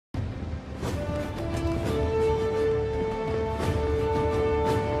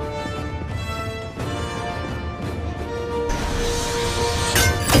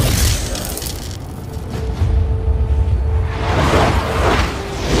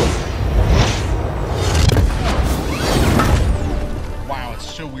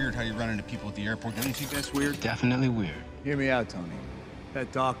into people at the airport. Don't you think that's weird? Definitely weird. Hear me out, Tony.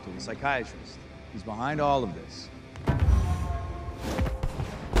 That doctor, the psychiatrist, he's behind all of this.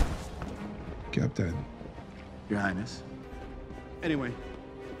 Captain. Your Highness. Anyway,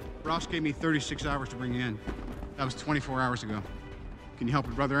 Ross gave me 36 hours to bring you in. That was 24 hours ago. Can you help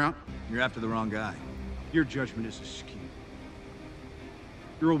your brother out? You're after the wrong guy. Your judgment is askew.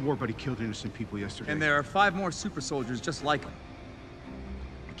 Your old war buddy killed innocent people yesterday. And there are 5 more super soldiers just like him.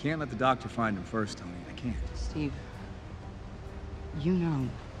 I can't let the doctor find him first, Tony. I can't. Steve, you know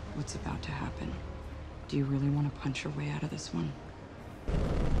what's about to happen. Do you really want to punch your way out of this one?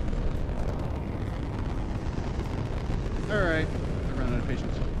 All right, I ran out of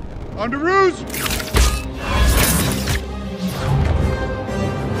patience. On to ruse!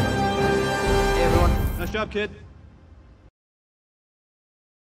 Hey, everyone. Nice job, kid.